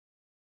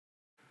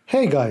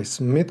Hey guys,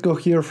 Mitko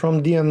here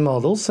from DN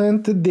Models,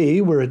 and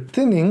today we're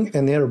thinning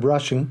and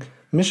airbrushing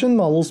Mission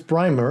Models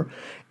primer,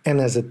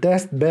 and as a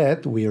test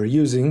bed we are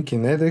using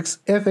Kinetic's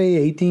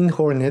FA18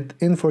 Hornet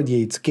in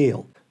 48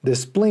 scale.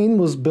 This plane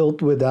was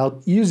built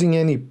without using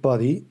any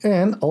putty,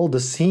 and all the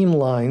seam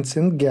lines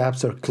and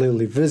gaps are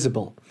clearly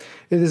visible.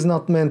 It is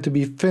not meant to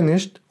be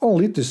finished,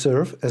 only to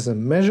serve as a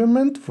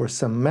measurement for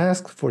some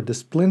masks for the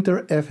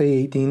Splinter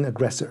FA18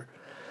 aggressor.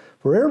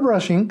 For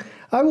airbrushing,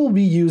 I will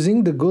be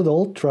using the good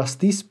old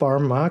trusty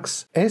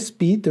Sparmax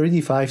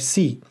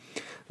SP35C.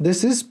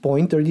 This is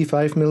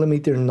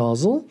 0.35mm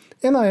nozzle,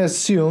 and I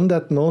assume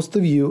that most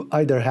of you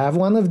either have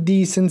one of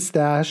these in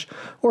stash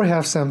or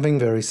have something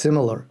very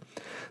similar.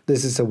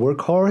 This is a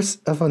workhorse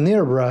of an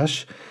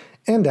airbrush,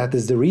 and that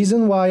is the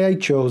reason why I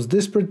chose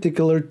this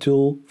particular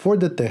tool for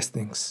the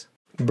testings.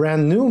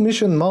 Brand new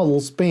Mission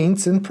Models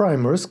paints and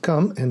primers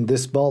come in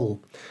this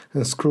bottle.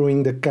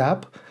 Unscrewing the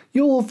cap,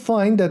 you will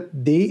find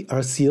that they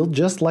are sealed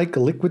just like a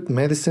liquid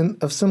medicine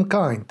of some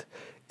kind.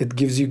 It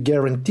gives you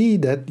guarantee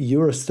that you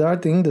are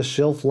starting the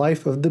shelf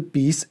life of the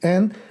piece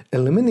and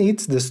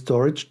eliminates the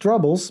storage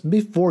troubles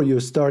before you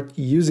start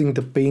using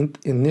the paint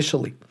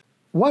initially.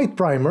 White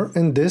primer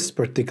in this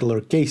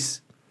particular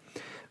case.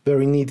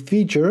 Very neat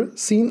feature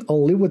seen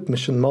only with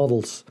Mission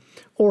Models,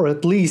 or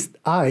at least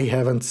I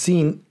haven't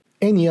seen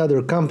any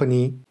other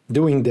company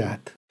doing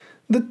that.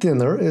 The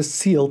thinner is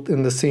sealed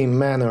in the same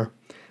manner,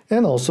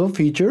 and also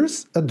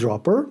features a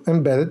dropper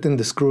embedded in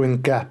the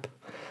screw-in cap.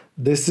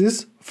 This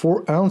is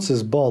 4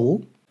 ounces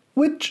bottle,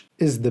 which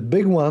is the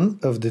big one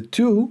of the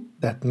two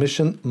that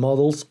Mission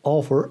Models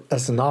offer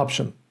as an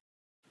option.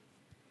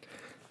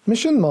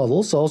 Mission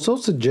Models also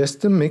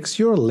suggest to mix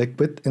your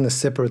liquid in a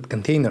separate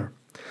container.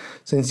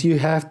 Since you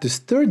have to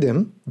stir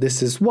them,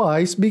 this is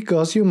wise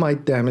because you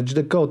might damage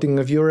the coating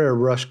of your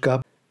airbrush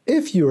cup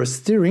if you are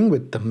stirring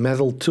with the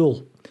metal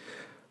tool.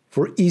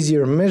 For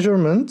easier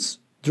measurements,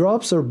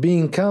 drops are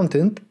being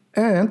counted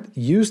and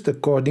used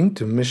according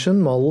to Mission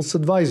Models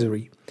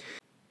advisory.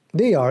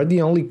 They are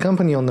the only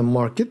company on the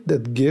market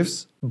that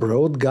gives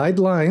broad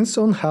guidelines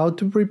on how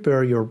to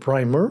prepare your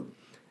primer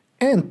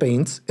and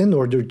paints in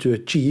order to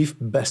achieve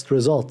best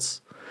results.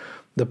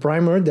 The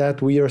primer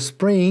that we are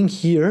spraying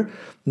here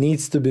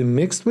needs to be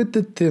mixed with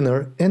the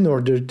thinner in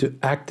order to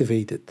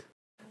activate it.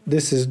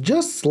 This is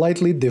just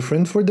slightly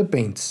different for the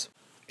paints.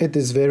 It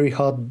is very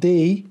hot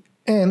day,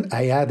 and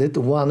I added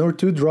 1 or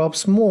 2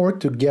 drops more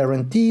to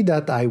guarantee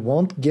that I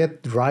won't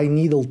get dry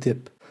needle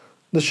tip.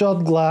 The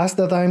shot glass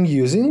that I'm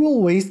using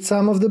will waste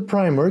some of the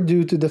primer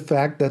due to the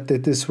fact that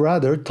it is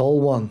rather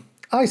tall one.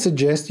 I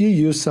suggest you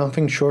use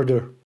something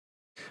shorter.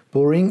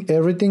 Pouring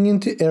everything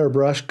into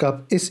airbrush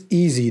cup is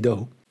easy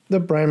though. The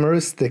primer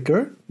is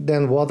thicker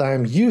than what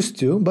I'm used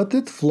to, but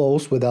it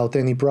flows without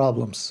any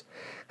problems.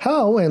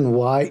 How and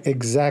why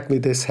exactly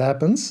this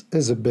happens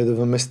is a bit of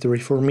a mystery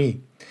for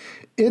me.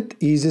 It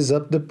eases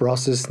up the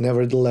process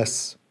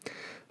nevertheless.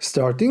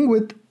 Starting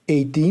with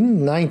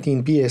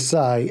 18-19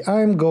 psi,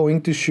 I'm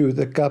going to shoot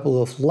a couple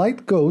of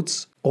light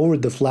coats over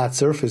the flat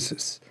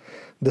surfaces.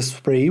 The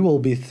spray will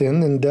be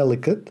thin and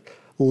delicate,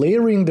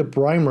 layering the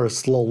primer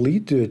slowly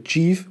to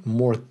achieve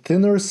more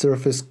thinner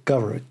surface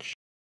coverage.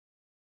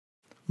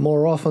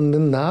 More often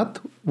than not,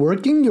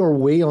 working your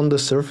way on the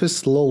surface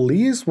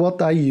slowly is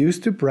what I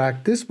used to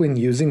practice when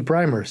using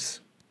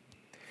primers.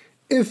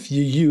 If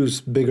you use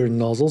bigger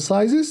nozzle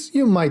sizes,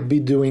 you might be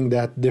doing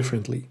that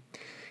differently.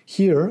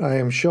 Here I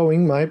am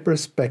showing my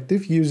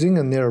perspective using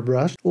an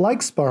airbrush like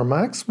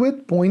Sparmax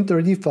with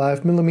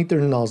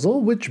 0.35mm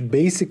nozzle, which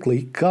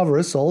basically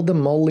covers all the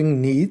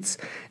modeling needs,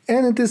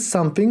 and it is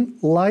something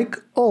like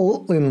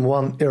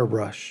all-in-one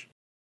airbrush.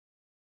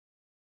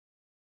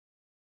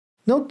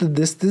 Note the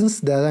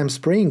distance that I'm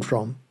spraying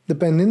from.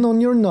 Depending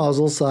on your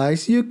nozzle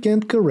size, you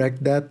can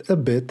correct that a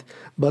bit,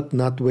 but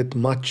not with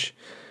much.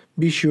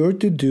 Be sure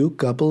to do a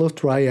couple of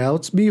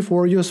tryouts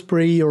before you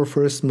spray your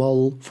first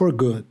model for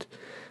good.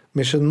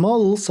 Mission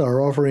Models are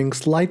offering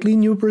slightly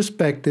new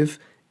perspective,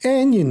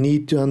 and you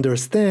need to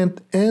understand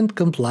and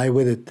comply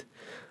with it.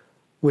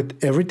 With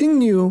everything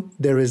new,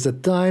 there is a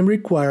time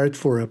required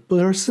for a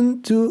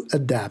person to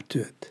adapt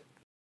to it.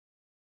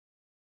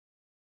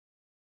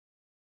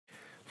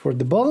 For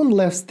the bottom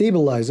left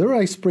stabilizer,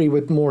 I spray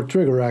with more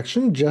trigger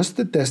action just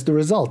to test the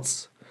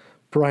results.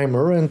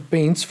 Primer and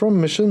paints from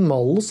Mission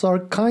Models are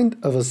kind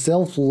of a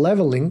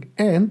self-leveling,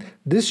 and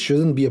this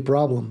shouldn't be a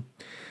problem.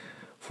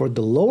 For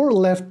the lower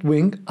left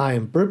wing, I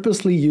am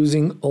purposely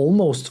using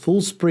almost full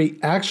spray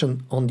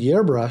action on the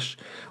airbrush,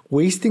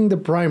 wasting the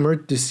primer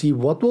to see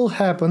what will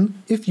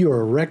happen if you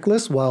are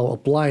reckless while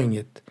applying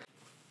it.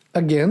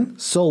 Again,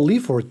 solely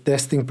for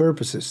testing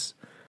purposes.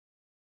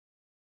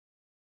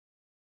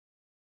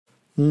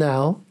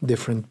 Now,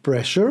 different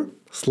pressure,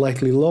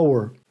 slightly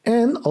lower,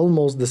 and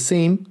almost the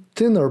same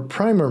thinner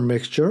primer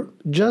mixture,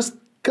 just a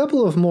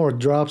couple of more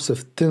drops of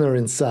thinner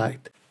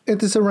inside.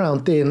 It is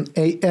around 10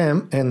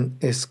 AM and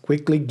is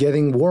quickly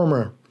getting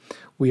warmer.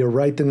 We are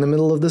right in the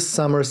middle of the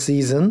summer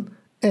season,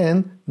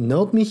 and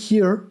note me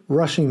here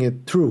rushing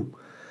it through.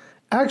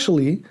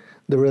 Actually,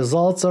 the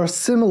results are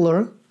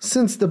similar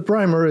since the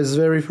primer is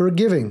very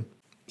forgiving,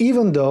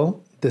 even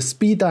though the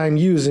speed I'm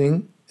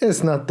using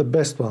is not the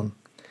best one.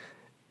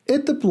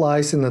 It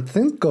applies in a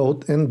thin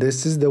coat, and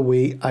this is the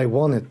way I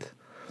want it.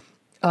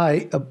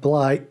 I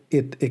apply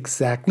it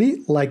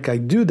exactly like I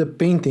do the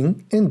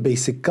painting in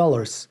basic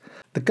colors.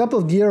 The cup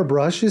of the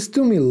airbrush is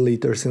 2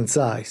 milliliters in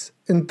size.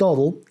 In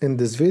total, in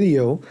this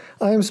video,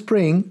 I am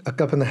spraying a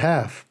cup and a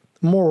half,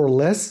 more or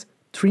less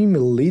 3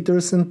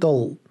 milliliters in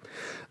total.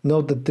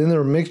 Note the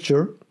thinner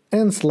mixture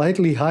and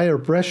slightly higher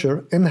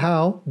pressure and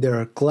how there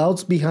are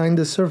clouds behind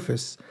the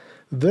surface.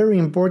 Very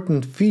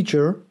important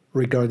feature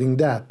regarding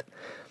that.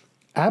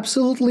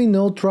 Absolutely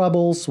no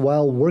troubles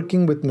while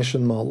working with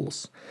mission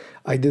models.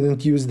 I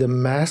didn't use the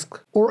mask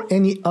or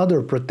any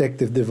other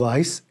protective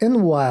device,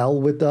 and while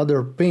with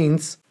other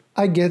paints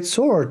I get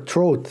sore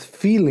throat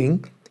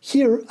feeling,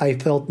 here I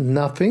felt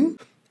nothing,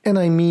 and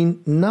I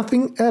mean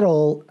nothing at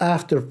all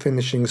after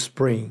finishing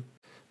spraying.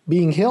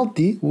 Being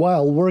healthy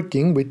while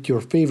working with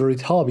your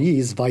favorite hobby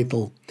is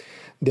vital.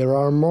 There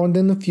are more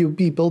than a few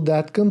people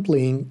that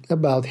complain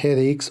about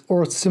headaches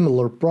or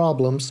similar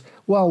problems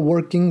while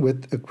working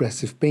with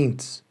aggressive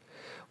paints.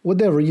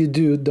 Whatever you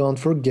do, don't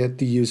forget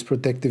to use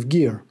protective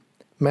gear,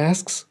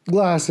 masks,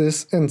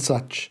 glasses, and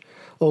such.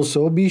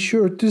 Also, be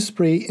sure to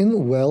spray in a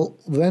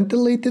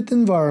well-ventilated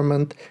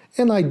environment,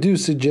 and I do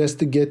suggest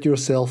to get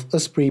yourself a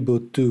spray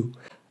boot too.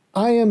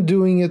 I am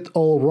doing it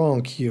all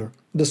wrong here.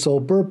 The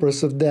sole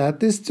purpose of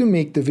that is to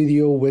make the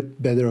video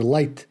with better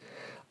light.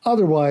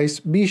 Otherwise,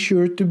 be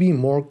sure to be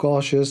more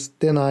cautious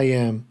than I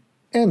am.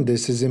 And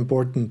this is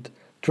important.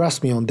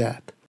 Trust me on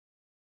that.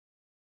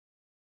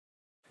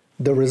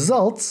 The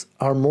results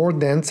are more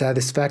than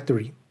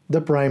satisfactory.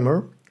 The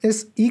primer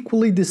is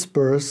equally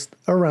dispersed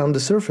around the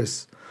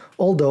surface.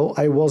 Although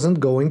I wasn't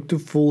going to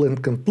full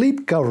and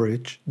complete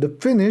coverage, the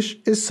finish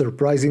is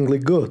surprisingly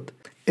good.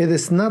 It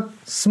is not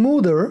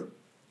smoother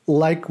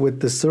like with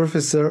the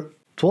Surfacer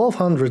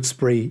 1200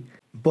 spray,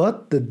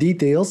 but the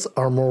details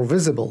are more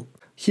visible.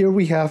 Here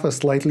we have a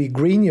slightly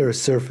grainier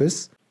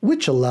surface,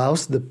 which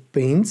allows the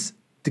paints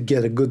to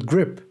get a good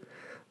grip.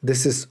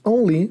 This is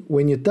only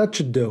when you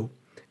touch it though.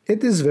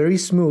 It is very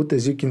smooth,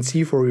 as you can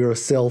see for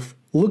yourself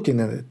looking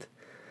at it.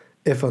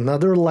 If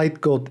another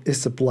light coat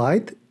is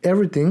applied,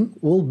 everything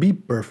will be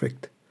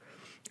perfect.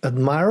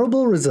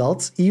 Admirable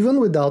results even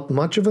without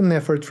much of an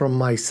effort from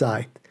my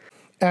side.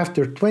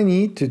 After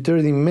 20 to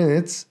 30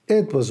 minutes,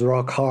 it was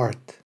rock hard.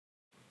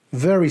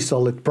 Very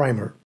solid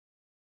primer.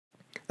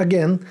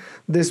 Again,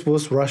 this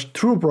was rushed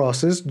through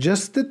process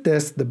just to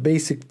test the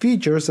basic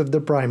features of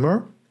the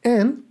primer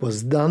and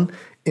was done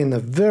in a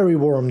very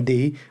warm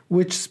day,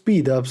 which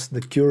speeds up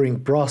the curing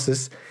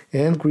process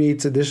and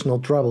creates additional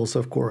troubles,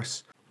 of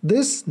course.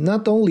 This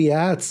not only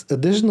adds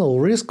additional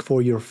risk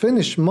for your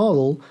finished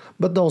model,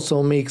 but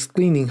also makes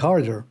cleaning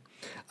harder.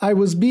 I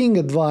was being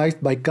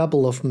advised by a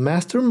couple of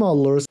master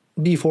modelers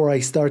before I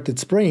started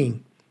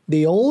spraying.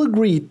 They all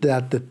agreed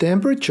that the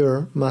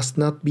temperature must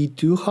not be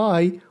too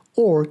high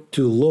or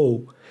too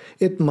low.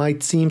 It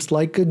might seem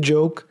like a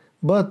joke,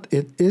 but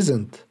it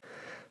isn't.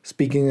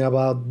 Speaking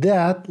about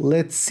that,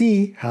 let's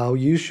see how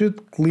you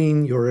should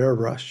clean your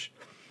airbrush.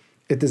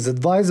 It is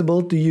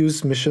advisable to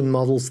use Mission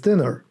Models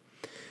thinner.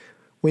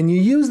 When you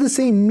use the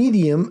same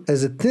medium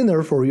as a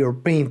thinner for your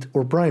paint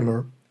or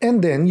primer,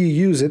 and then you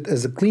use it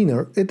as a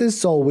cleaner, it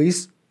is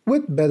always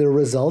with better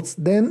results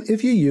than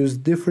if you use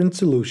different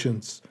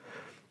solutions.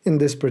 In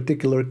this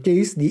particular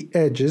case, the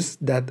edges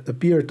that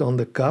appeared on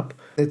the cup,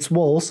 its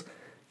walls,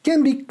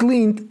 can be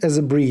cleaned as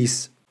a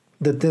breeze.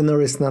 The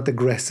thinner is not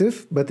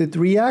aggressive, but it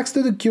reacts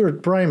to the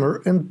cured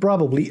primer and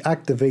probably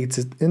activates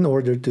it in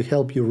order to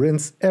help you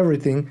rinse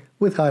everything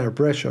with higher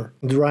pressure.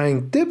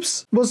 Drying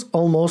tips was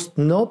almost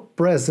not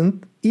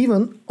present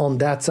even on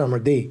that summer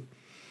day.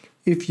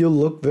 If you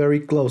look very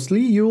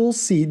closely, you will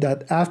see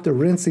that after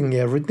rinsing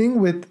everything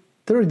with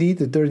 30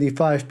 to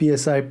 35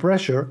 psi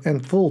pressure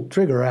and full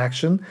trigger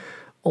action,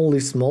 only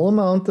small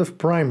amount of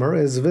primer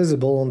is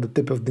visible on the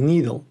tip of the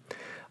needle.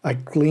 I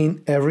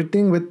clean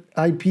everything with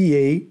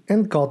IPA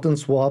and cotton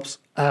swabs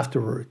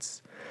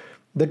afterwards.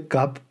 The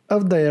cup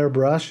of the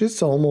airbrush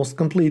is almost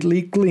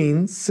completely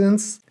clean,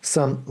 since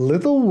some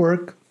little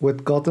work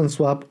with cotton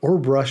swab or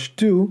brush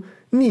too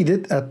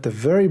needed at the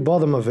very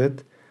bottom of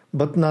it,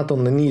 but not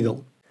on the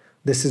needle.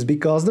 This is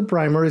because the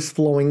primer is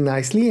flowing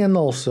nicely, and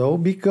also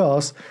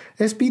because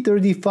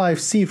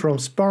SP35C from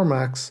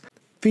Sparmax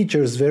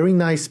features very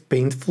nice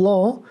paint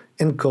flow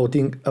and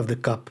coating of the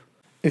cup.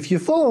 If you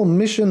follow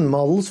Mission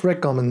Models'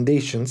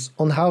 recommendations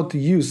on how to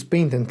use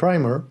paint and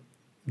primer,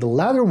 the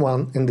latter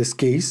one in this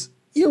case,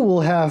 you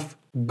will have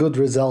good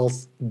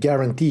results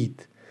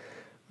guaranteed.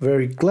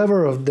 Very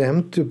clever of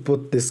them to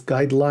put this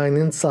guideline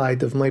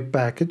inside of my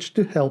package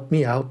to help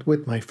me out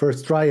with my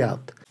first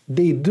tryout.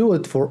 They do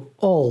it for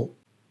all,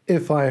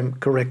 if I am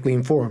correctly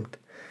informed.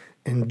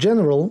 In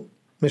general,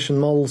 Mission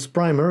Models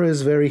primer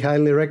is very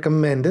highly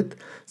recommended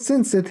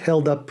since it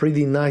held up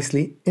pretty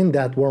nicely in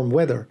that warm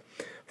weather.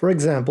 For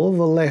example,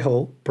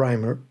 Vallejo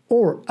primer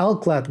or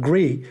Alclad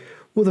Grey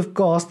would have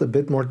caused a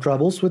bit more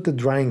troubles with the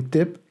drying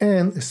tip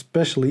and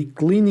especially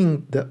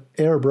cleaning the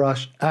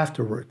airbrush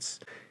afterwards.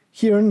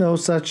 Here no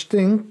such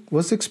thing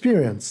was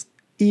experienced.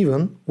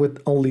 Even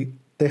with only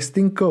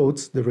testing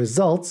coats, the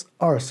results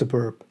are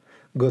superb.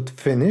 Good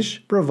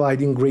finish,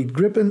 providing great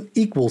grip and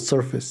equal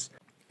surface.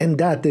 And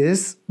that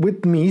is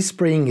with me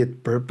spraying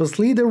it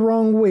purposely the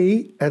wrong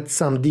way at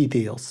some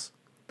details.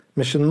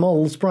 Mission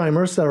Models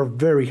primers are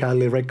very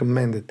highly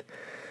recommended.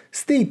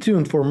 Stay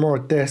tuned for more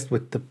tests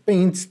with the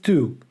paints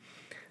too.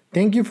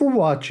 Thank you for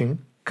watching,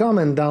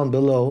 comment down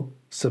below,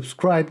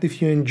 subscribe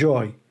if you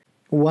enjoy.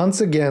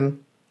 Once again,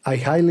 I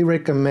highly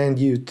recommend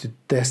you to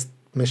test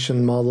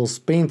Mission Models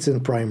paints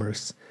and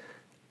primers.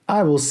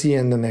 I will see you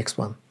in the next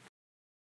one.